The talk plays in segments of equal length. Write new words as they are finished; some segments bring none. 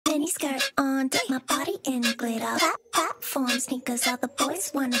Mini skirt on, dip my body in glitter. Platform sneakers, all the boys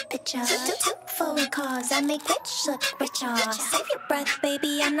want a picture. Two foreign cars, I make rich look richer. Save your breath,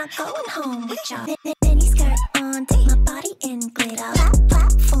 baby, I'm not going home with ya. Mini skirt on, dip my body in glitter.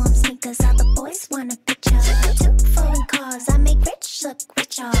 Platform sneakers, all the boys want a picture. Two foreign cars, I make rich look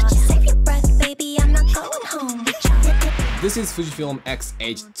richer. Save your breath, baby, I'm not going home with ya. This is Fujifilm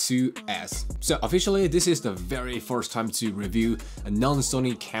X-H2S. So officially, this is the very first time to review a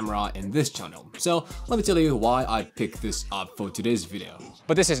non-Sony camera in this channel. So let me tell you why I picked this up for today's video.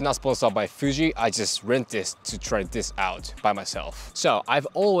 But this is not sponsored by Fuji, I just rent this to try this out by myself. So I've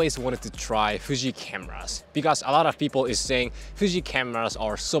always wanted to try Fuji cameras because a lot of people is saying Fuji cameras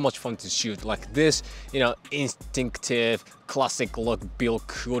are so much fun to shoot, like this, instinctive, classic look build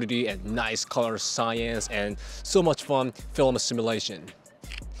quality and nice color science and so much fun film simulation.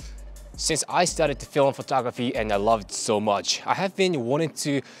 Since I started to film photography and I love it so much, I have been wanting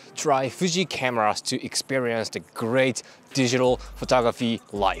to try Fuji cameras to experience the great digital photography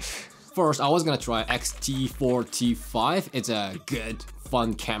life. First, I was gonna try X-T4-T5. It's a good,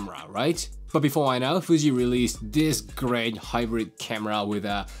 fun camera, right? But before I know, Fuji released this great hybrid camera with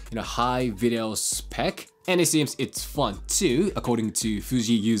a high video spec. And it seems it's fun too, according to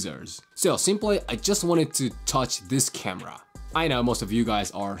Fuji users. So simply, I just wanted to touch this camera. I know most of you guys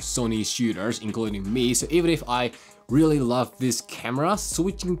are Sony shooters, including me, so even if I really love this camera,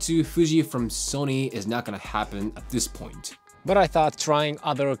 switching to Fuji from Sony is not gonna happen at this point. But I thought trying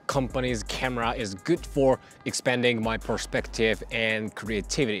other companies' camera is good for expanding my perspective and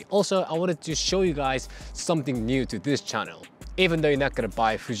creativity. Also, I wanted to show you guys something new to this channel. Even though you're not gonna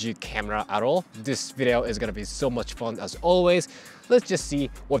buy Fuji camera at all, this video is gonna be so much fun as always. Let's just see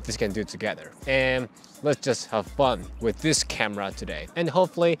what this can do together. And let's just have fun with this camera today. And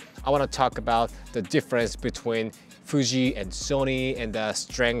hopefully, I wanna talk about the difference between Fuji and Sony and the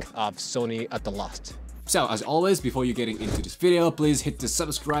strength of Sony at the last. So as always, before you getting into this video, please hit the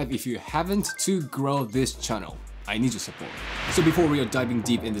subscribe if you haven't to grow this channel. I need your support. So before we are diving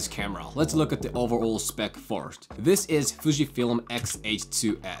deep in this camera, let's look at the overall spec first. This is Fujifilm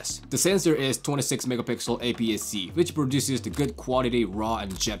X-H2S. The sensor is 26 megapixel APS-C, which produces the good quality RAW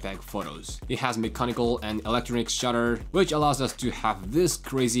and JPEG photos. It has mechanical and electronic shutter, which allows us to have this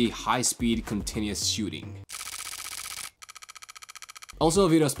crazy high-speed continuous shooting. Also,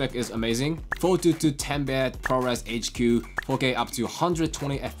 video spec is amazing. 422 10-bit ProRes HQ, 4K up to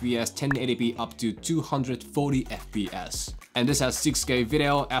 120 FPS, 1080p up to 240 FPS. And this has 6K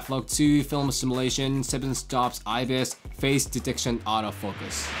video, F2 film simulation, 7 stops IBIS, face detection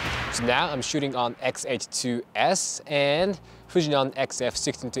autofocus. So now I'm shooting on X-H2S and Fujinon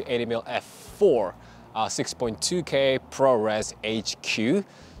XF16 to 80mm f4, 6.2K ProRes HQ.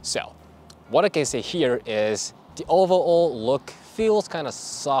 So what I can say here is the overall look feels kind of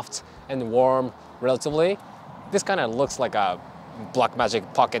soft and warm relatively. This kind of looks like a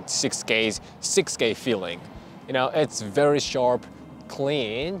Blackmagic Pocket 6K feeling. It's very sharp,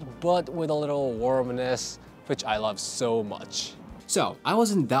 clean, but with a little warmness, which I love so much. So I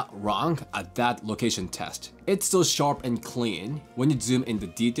wasn't that wrong at that location test. It's still sharp and clean. When you zoom in the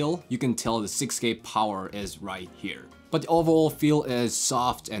detail, you can tell the 6K power is right here. But the overall feel is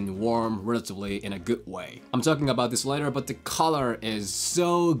soft and warm relatively in a good way. I'm talking about this later, but the color is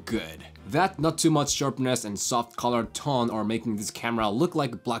so good. That not too much sharpness and soft color tone are making this camera look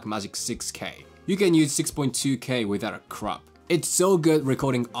like Blackmagic 6K. You can use 6.2K without a crop. It's so good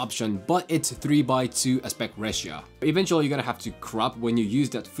recording option, but it's 3:2 aspect ratio. Eventually, you're gonna have to crop when you use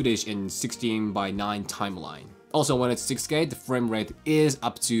that footage in 16:9 timeline. Also, when it's 6K, the frame rate is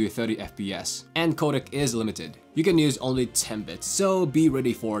up to 30 FPS, and codec is limited. You can use only 10 bits, so be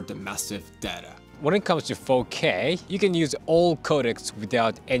ready for the massive data. When it comes to 4K, you can use all codecs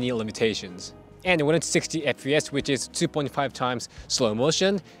without any limitations. And when it's 60 FPS, which is 2.5 times slow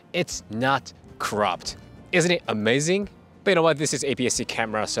motion, it's not cropped. Isn't it amazing? But you know what, this is APS-C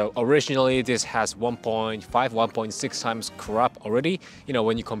camera, so originally this has 1.5, 1.6 times crop already,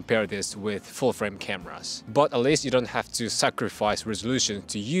 when you compare this with full frame cameras. But at least you don't have to sacrifice resolution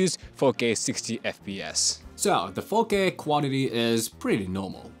to use 4K 60 FPS. So the 4K quality is pretty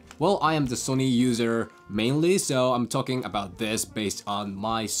normal. Well, I am the Sony user mainly, so I'm talking about this based on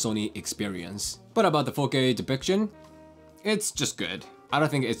my Sony experience. But about the 4K depiction, it's just good. I don't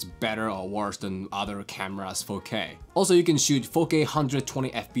think it's better or worse than other cameras 4K. Also, you can shoot 4K 120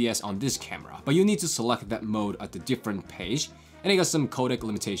 FPS on this camera, but you need to select that mode at the different page, and it got some codec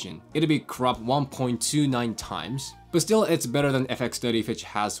limitation. It'll be cropped 1.29 times, but still it's better than FX30, which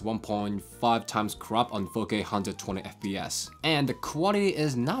has 1.5 times crop on 4K 120 FPS. And the quality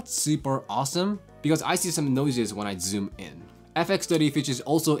is not super awesome because I see some noises when I zoom in. FX30, which is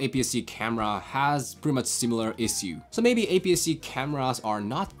also APS-C camera, has pretty much similar issue. So maybe APS-C cameras are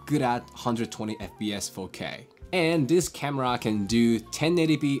not good at 120 FPS 4K. And this camera can do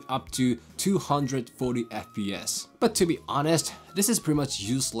 1080p up to 240 FPS. But to be honest, this is pretty much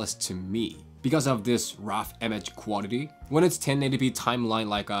useless to me because of this rough image quality. When it's 1080p timeline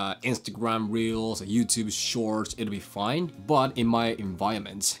like Instagram Reels, YouTube Shorts, it'll be fine. But in my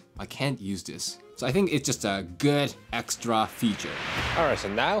environment, I can't use this. So I think it's just a good extra feature. Alright, so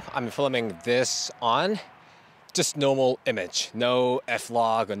now I'm filming this on just normal image. No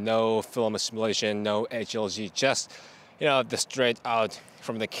F-Log, or no film simulation, no HLG, just, you know, the straight out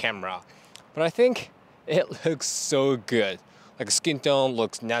from the camera. But I think it looks so good. Like the skin tone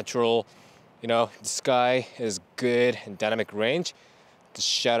looks natural, you know, the sky is good and dynamic range. The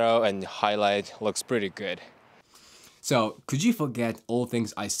shadow and highlight looks pretty good. So could you forget all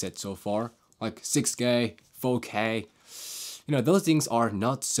things I said so far? Like 6K, 4K, you know, those things are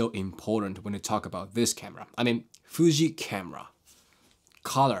not so important when you talk about this camera. I mean, Fuji camera.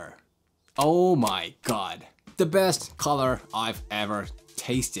 Color. Oh my god. The best color I've ever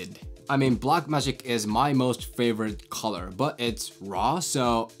tasted. I mean, Blackmagic is my most favorite color, but it's raw,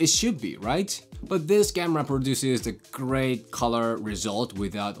 so it should be, right? But this camera produces the great color result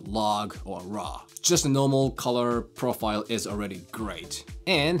without log or raw. Just a normal color profile is already great.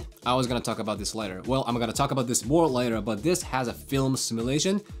 And I was gonna talk about this later. Well, I'm gonna talk about this more later, but this has a film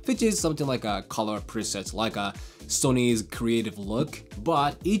simulation, which is something like a color presets, like a Sony's creative look.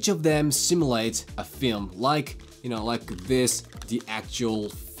 But each of them simulates a film, like, you know, like this, the actual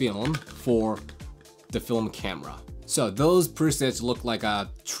film for the film camera. So those presets look like a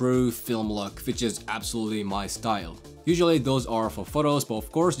true film look, which is absolutely my style. Usually those are for photos, but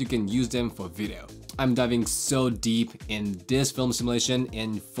of course you can use them for video. I'm diving so deep in this film simulation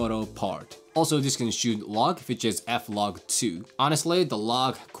in photo part. Also, this can shoot log, which is F-Log2. Honestly, the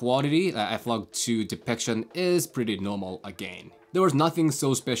log quality, F-Log2 depiction is pretty normal again. There was nothing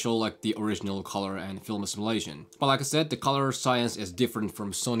so special like the original color and film simulation. But like I said, the color science is different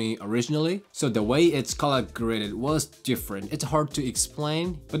from Sony originally, so the way it's color graded was different. It's hard to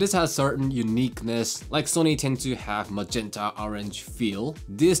explain, but this has certain uniqueness. Like Sony tend to have magenta orange feel.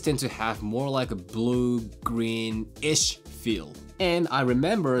 This tend to have more like a blue-green-ish feel. And I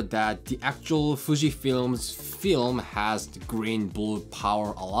remember that the actual Fujifilm's film has the green-blue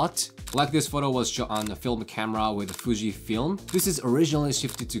power a lot. Like this photo was shot on a film camera with a Fujifilm. This is originally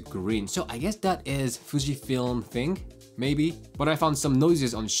shifted to green, so I guess that is Fujifilm thing, maybe? But I found some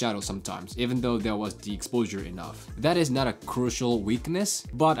noises on shadow sometimes, even though there was the exposure enough. That is not a crucial weakness,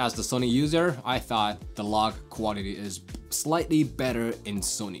 but as the Sony user, I thought the log quality is slightly better in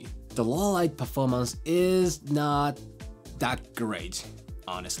Sony. The low light performance is not that great,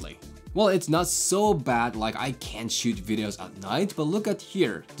 honestly. Well, it's not so bad like I can't shoot videos at night, but look at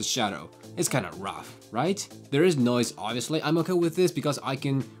here, the shadow. It's kind of rough, right? There is noise, obviously. I'm okay with this because I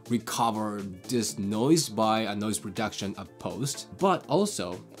can recover this noise by a noise reduction at post. But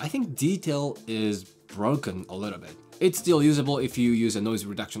also, I think detail is broken a little bit. It's still usable if you use a noise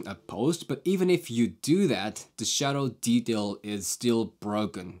reduction at post, but even if you do that, the shadow detail is still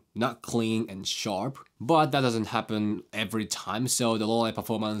broken, not clean and sharp. But that doesn't happen every time, so the low light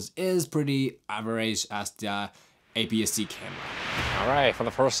performance is pretty average as the APS-C camera. Alright, for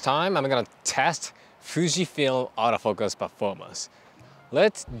the first time, I'm gonna test Fujifilm autofocus performance.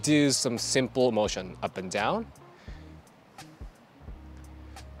 Let's do some simple motion up and down.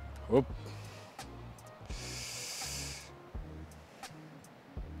 Whoop.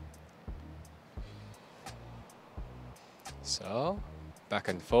 So, back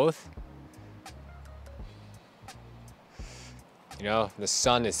and forth. You know, the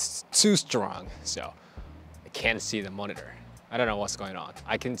sun is too strong, so I can't see the monitor. I don't know what's going on.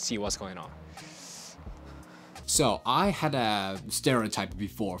 I can see what's going on. So I had a stereotype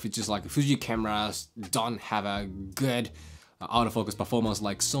before, which is like Fuji cameras don't have a good autofocus performance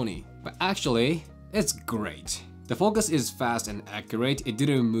like Sony. But actually, it's great. The focus is fast and accurate, it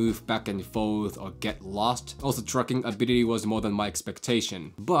didn't move back and forth or get lost. Also, tracking ability was more than my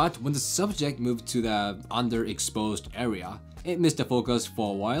expectation. But when the subject moved to the underexposed area, it missed the focus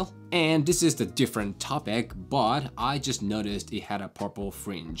for a while. And this is the different topic, but I just noticed it had a purple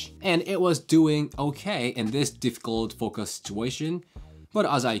fringe. And it was doing okay in this difficult focus situation. But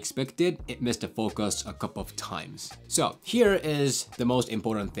as I expected, it missed the focus a couple of times. So here is the most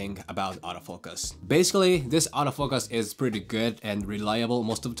important thing about autofocus. Basically, this autofocus is pretty good and reliable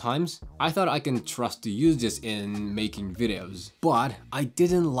most of the times. I thought I can trust to use this in making videos, but I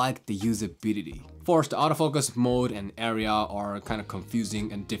didn't like the usability. First, the autofocus mode and area are kind of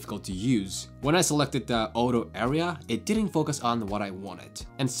confusing and difficult to use. When I selected the auto area, it didn't focus on what I wanted.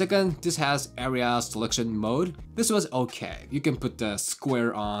 And second, this has area selection mode. This was okay. You can put the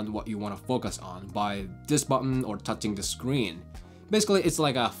square on what you want to focus on by this button or touching the screen. Basically, it's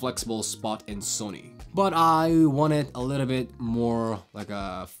like a flexible spot in Sony. But I wanted a little bit more like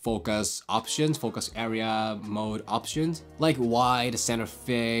a focus options, focus area mode options, like wide, center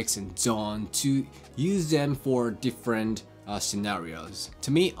fix, and zone to use them for different scenarios.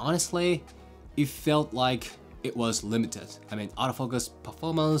 To me, honestly, it felt like it was limited. I mean, autofocus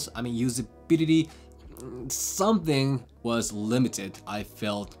performance, I mean, usability, something was limited. I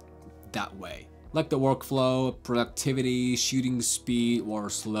felt that way. Like the workflow, productivity, shooting speed were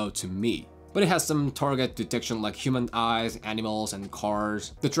slow to me. But it has some target detection like human eyes, animals, and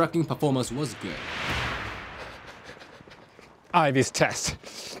cars. The tracking performance was good. IBIS test.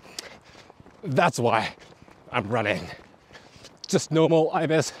 That's why I'm running. Just normal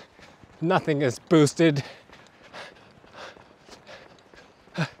IBIS. Nothing is boosted.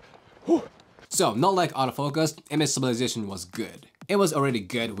 So, not like autofocus, image stabilization was good. It was already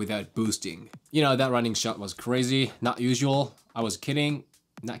good without boosting. You know, that running shot was crazy, not usual. I was kidding,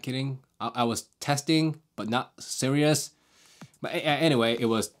 not kidding. I was testing, but not serious. But anyway, it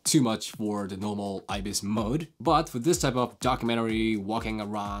was too much for the normal IBIS mode. But for this type of documentary, walking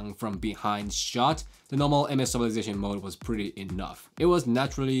around from behind shot, the normal image stabilization mode was pretty enough. It was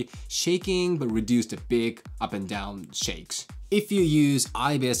naturally shaking, but reduced the big up and down shakes. If you use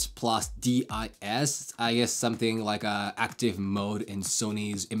IBIS plus DIS, I guess something like a active mode in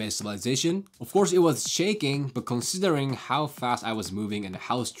Sony's image stabilization. Of course, it was shaking, but considering how fast I was moving and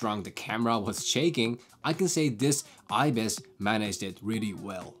how strong the camera was shaking, I can say this IBIS managed it really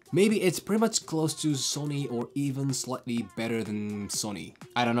well. Maybe it's pretty much close to Sony or even slightly better than Sony.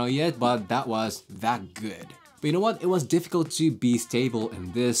 I don't know yet, but that was that good. But you know what? It was difficult to be stable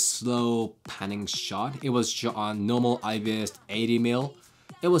in this slow panning shot. It was shot on normal IBIS 80mm.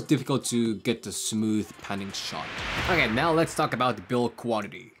 It was difficult to get the smooth panning shot. Okay, now let's talk about the build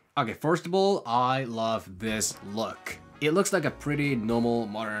quality. Okay, first of all, I love this look. It looks like a pretty normal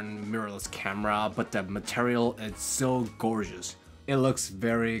modern mirrorless camera, but the material is so gorgeous. It looks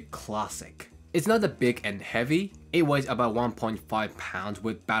very classic. It's not that big and heavy. It weighs about 1.5 pounds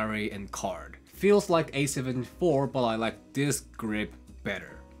with battery and card. Feels like A7 IV, but I like this grip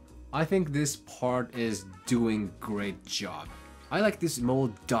better. I think this part is doing great job. I like this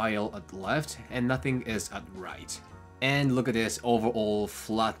mode dial at left and nothing is at right. And look at this overall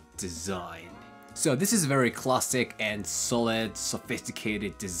flat design. So this is very classic and solid,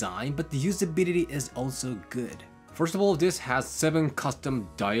 sophisticated design, but the usability is also good. First of all, this has 7 custom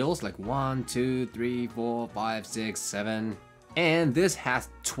dials like 1, 2, 3, 4, 5, 6, 7. And this has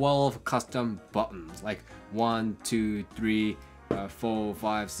 12 custom buttons like 1, 2, 3, 4,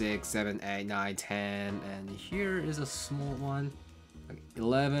 5, 6, 7, 8, 9, 10, and here is a small one, like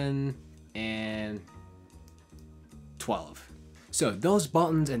 11 and 12. So those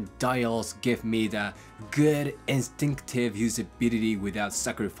buttons and dials give me the good instinctive usability without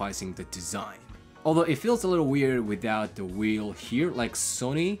sacrificing the design. Although it feels a little weird without the wheel here like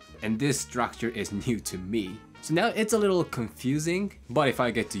Sony, and this structure is new to me. So now it's a little confusing, but if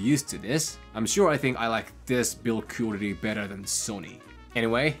I get used to this, I'm sure I think I like this build quality better than Sony.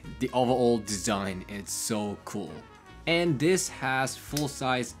 Anyway, the overall design is so cool. And this has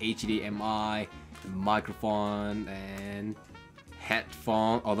full-size HDMI, microphone, and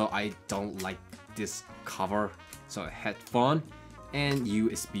headphone, although I don't like this cover. So headphone and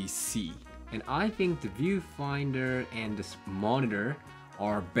USB-C. And I think the viewfinder and this monitor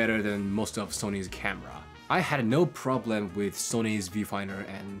are better than most of Sony's camera. I had no problem with Sony's viewfinder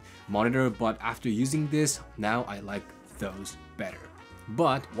and monitor, but after using this, now I like those better.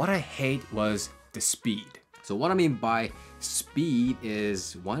 But what I hate was the speed. So what I mean by speed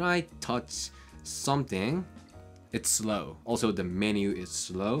is when I touch something, it's slow. Also the menu is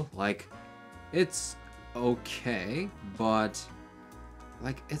slow. Like it's okay, but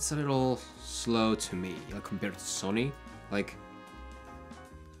like it's a little slow to me, like compared to Sony. Like,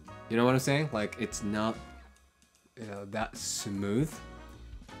 you know what I'm saying? Like it's not, you know, that smooth.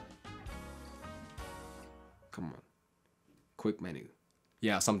 Come on, quick menu.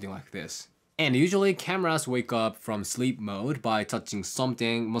 Yeah, something like this. And usually cameras wake up from sleep mode by touching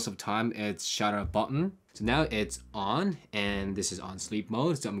something. Most of the time it's shutter button. So now it's on and this is on sleep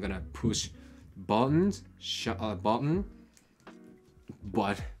mode. So I'm gonna push buttons, button,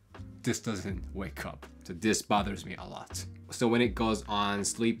 but this doesn't wake up. So this bothers me a lot. So when it goes on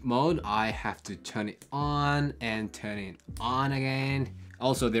sleep mode, I have to turn it on and turn it on again.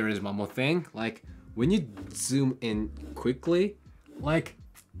 Also, there is one more thing, like when you zoom in quickly, like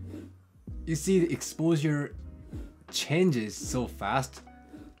you see the exposure changes so fast,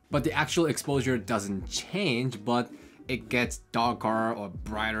 but the actual exposure doesn't change, but it gets darker or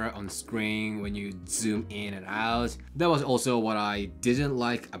brighter on screen when you zoom in and out. That was also what I didn't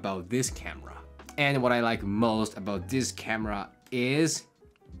like about this camera. And what I like most about this camera is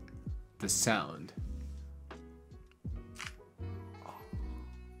the sound.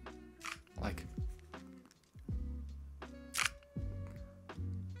 Like,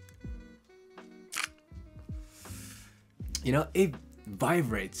 you know, it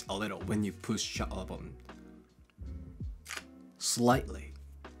vibrates a little when you push shutter button. Slightly.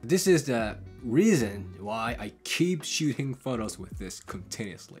 This is the reason why I keep shooting photos with this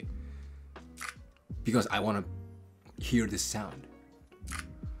continuously. Because I want to hear this sound.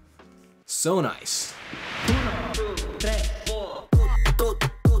 So nice.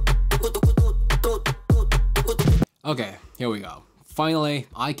 Okay, here we go. Finally,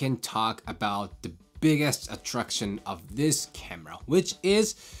 I can talk about the biggest attraction of this camera, which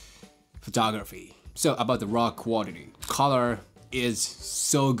is photography. So about the raw quality. Color is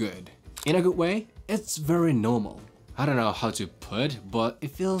so good. In a good way, it's very normal. I don't know how to put, but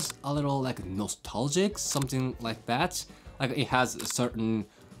it feels a little like nostalgic, something like that. Like it has a certain,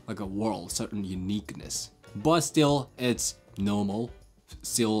 like a world, certain uniqueness. But still, it's normal,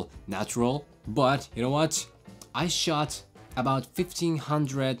 still natural. But you know what? I shot about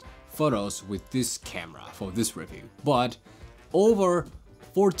 1500 photos with this camera for this review, but over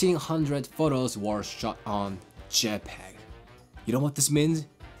 1400 photos were shot on JPEG. You know what this means?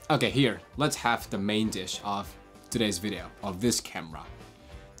 Okay, here, let's have the main dish of today's video of this camera.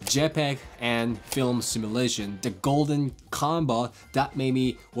 JPEG and film simulation, the golden combo that made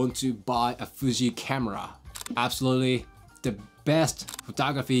me want to buy a Fuji camera. Absolutely the best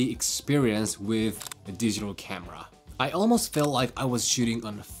photography experience with a digital camera. I almost felt like I was shooting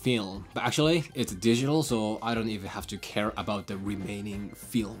on film, but actually it's digital, so I don't even have to care about the remaining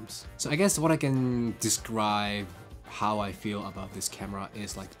films. So I guess what I can describe how I feel about this camera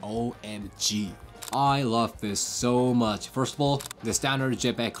is like OMG. I love this so much. First of all, the standard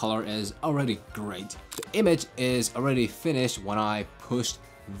JPEG color is already great. The image is already finished when I pushed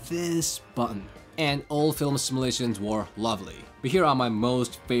this button. And all film simulations were lovely. But here are my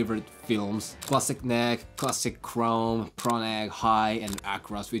most favorite films: Classic Neg, Classic Chrome, Pro Neg, High, and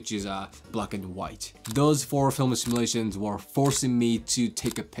Acros, which is black and white. Those 4 film simulations were forcing me to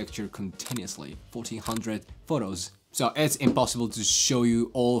take a picture continuously, 1400 photos. So it's impossible to show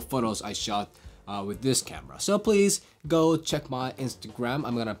you all photos I shot with this camera. So please go check my Instagram.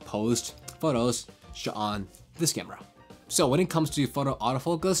 I'm gonna post photos shot on this camera. So when it comes to photo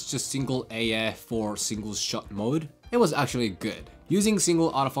autofocus, just single AF for single shot mode, it was actually good. Using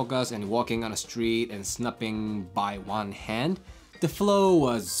single autofocus and walking on a street and snapping by one hand, the flow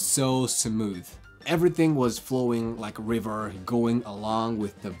was so smooth. Everything was flowing like a river, going along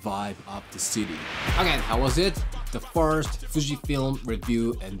with the vibe of the city. Again, how was it? The first Fujifilm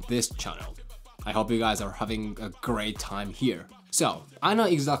review in this channel. I hope you guys are having a great time here. So, I know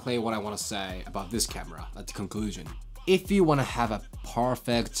exactly what I want to say about this camera at the conclusion. If you want to have a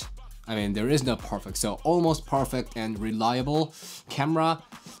perfect, I mean there is no perfect, so almost perfect and reliable camera,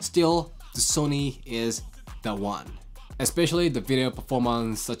 still the Sony is the one. Especially the video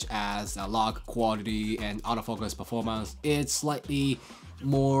performance such as log quality and autofocus performance, it's slightly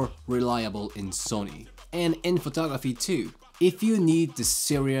more reliable in Sony. And in photography too. If you need the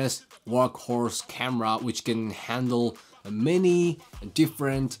serious workhorse camera which can handle many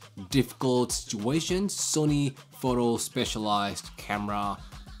different difficult situations, Sony photo specialized camera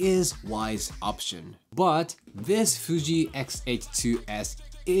is wise option. But this Fuji X-H2S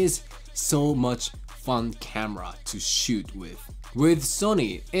is so much fun camera to shoot with. With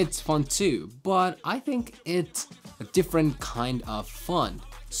Sony, it's fun too, but I think it's a different kind of fun.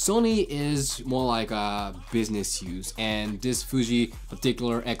 Sony is more like a business use, and this Fuji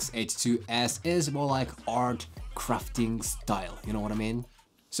particular X-H2S is more like art crafting style, you know what I mean?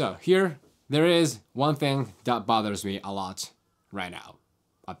 So here, there is one thing that bothers me a lot right now,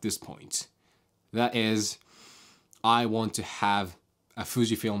 at this point. That is, I want to have a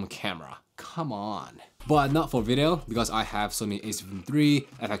Fujifilm camera. Come on. But not for video, because I have Sony A7III,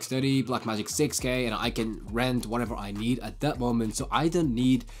 FX30, Blackmagic 6K, and I can rent whatever I need at that moment, so I don't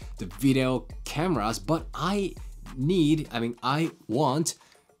need the video cameras, but I want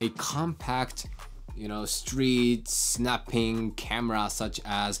a compact, you know, street snapping camera such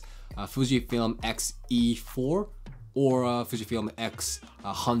as Fujifilm X-E4 or Fujifilm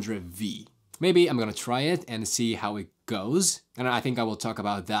X100V. Maybe I'm gonna try it and see how it goes. And I think I will talk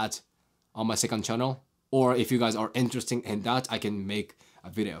about that on my second channel. Or if you guys are interested in that, I can make a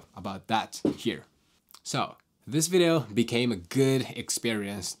video about that here. So this video became a good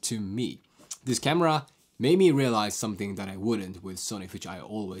experience to me. This camera made me realize something that I wouldn't with Sony, which I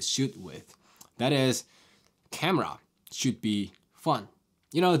always shoot with. That is, camera should be fun.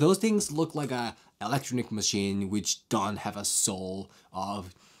 You know, those things look like a electronic machine which don't have a soul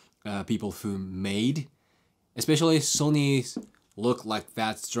of people who made. Especially Sony's look like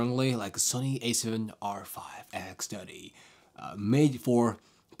that strongly, like Sony A7R5 X30, made for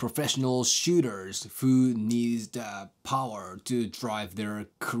professional shooters who needs the power to drive their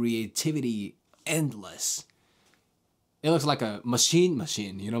creativity endless. It looks like a machine,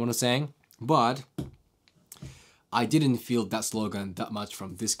 you know what I'm saying? But I didn't feel that slogan that much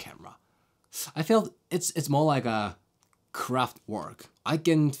from this camera. I felt it's more like a craft work. I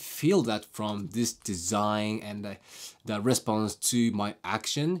can feel that from this design and the response to my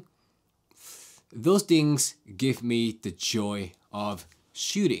action. Those things give me the joy of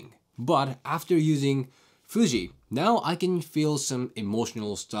shooting. But after using Fuji, now I can feel some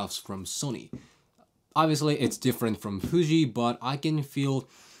emotional stuff from Sony. Obviously it's different from Fuji, but I can feel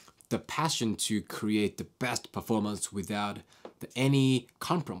the passion to create the best performance without any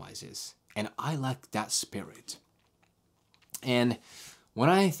compromises. And I like that spirit. And when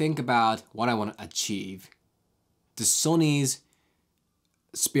I think about what I want to achieve, the Sony's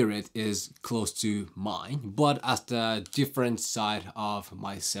spirit is close to mine, but as the different side of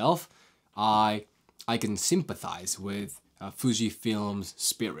myself, I can sympathize with Fujifilm's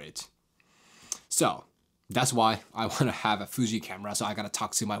spirit. So that's why I want to have a Fuji camera, so I gotta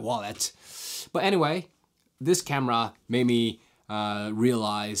talk to my wallet. But anyway, this camera made me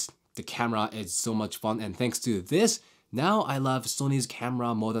realize the camera is so much fun, and thanks to this, now I love Sony's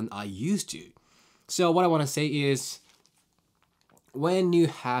camera more than I used to. So what I want to say is, when you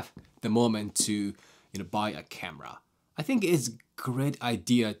have the moment to buy a camera, I think it's a great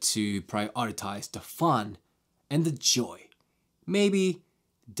idea to prioritize the fun and the joy. Maybe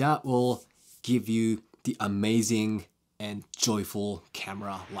that will give you the amazing and joyful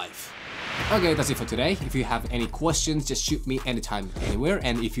camera life. Okay, that's it for today. If you have any questions, just shoot me anytime, anywhere.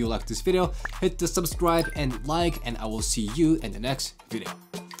 And if you like this video, hit the subscribe and like, and I will see you in the next video.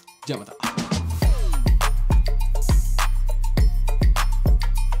 じゃあまた。